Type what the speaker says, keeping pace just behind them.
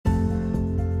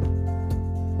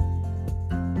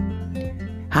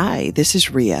Hi, this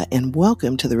is Ria, and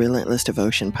welcome to the Relentless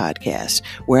Devotion Podcast,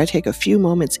 where I take a few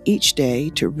moments each day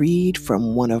to read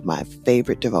from one of my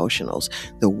favorite devotionals,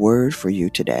 The Word for You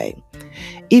Today.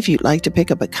 If you'd like to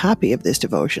pick up a copy of this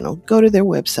devotional, go to their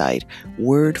website,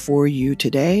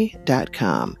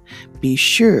 wordforyoutoday.com. Be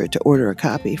sure to order a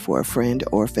copy for a friend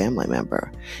or family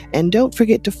member. And don't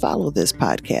forget to follow this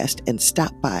podcast and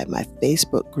stop by my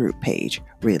Facebook group page,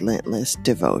 Relentless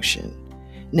Devotion.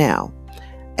 Now,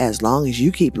 as long as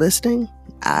you keep listening,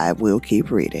 I will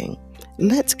keep reading.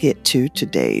 Let's get to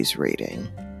today's reading.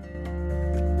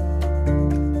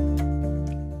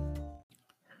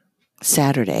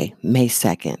 Saturday, May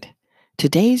 2nd.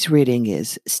 Today's reading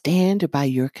is Stand by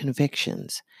Your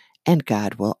Convictions, and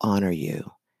God Will Honor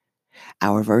You.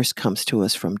 Our verse comes to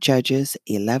us from Judges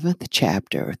 11th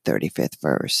chapter, 35th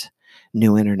verse,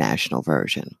 New International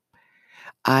Version.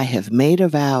 I have made a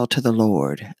vow to the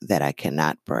Lord that I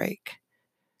cannot break.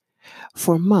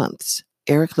 For months,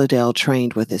 Eric Liddell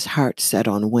trained with his heart set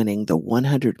on winning the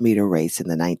 100-meter race in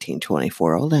the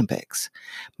 1924 Olympics.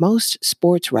 Most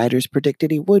sports writers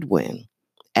predicted he would win.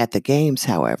 At the Games,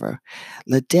 however,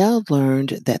 Liddell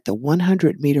learned that the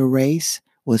 100-meter race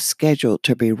was scheduled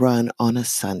to be run on a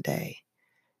Sunday.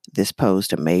 This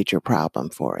posed a major problem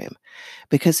for him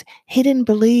because he didn't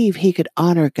believe he could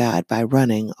honor God by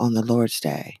running on the Lord's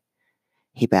Day.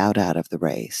 He bowed out of the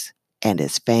race, and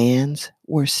his fans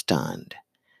were stunned.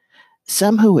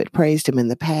 Some who had praised him in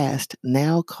the past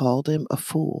now called him a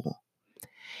fool.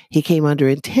 He came under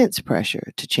intense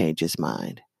pressure to change his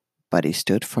mind, but he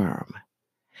stood firm.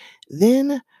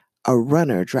 Then a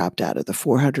runner dropped out of the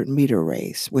 400-meter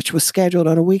race, which was scheduled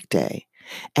on a weekday,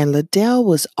 and Liddell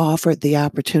was offered the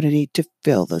opportunity to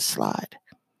fill the slot.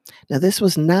 Now, this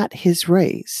was not his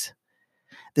race.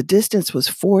 The distance was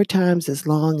 4 times as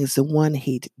long as the one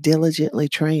he'd diligently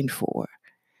trained for.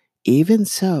 Even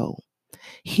so,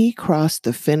 he crossed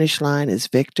the finish line as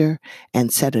victor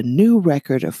and set a new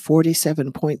record of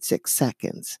 47.6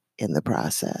 seconds in the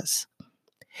process.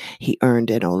 He earned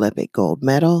an Olympic gold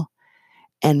medal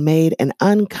and made an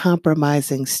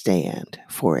uncompromising stand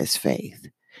for his faith.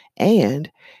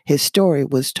 And his story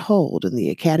was told in the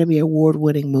Academy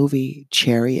Award-winning movie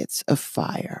Chariots of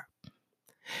Fire.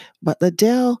 But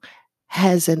Liddell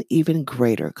has an even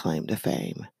greater claim to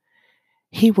fame.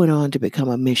 He went on to become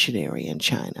a missionary in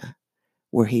China,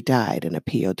 where he died in a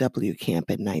POW camp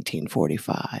in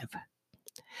 1945.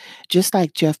 Just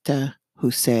like Jephthah, who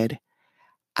said,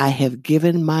 I have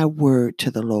given my word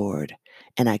to the Lord,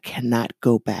 and I cannot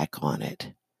go back on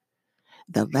it.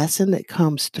 The lesson that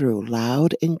comes through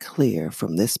loud and clear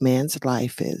from this man's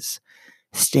life is,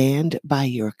 stand by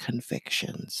your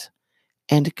convictions,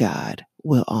 and God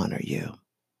will honor you.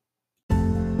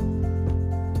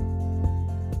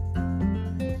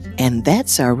 And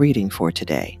that's our reading for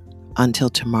today. Until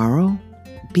tomorrow,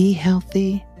 be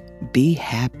healthy, be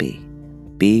happy,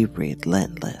 be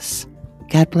relentless.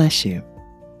 God bless you.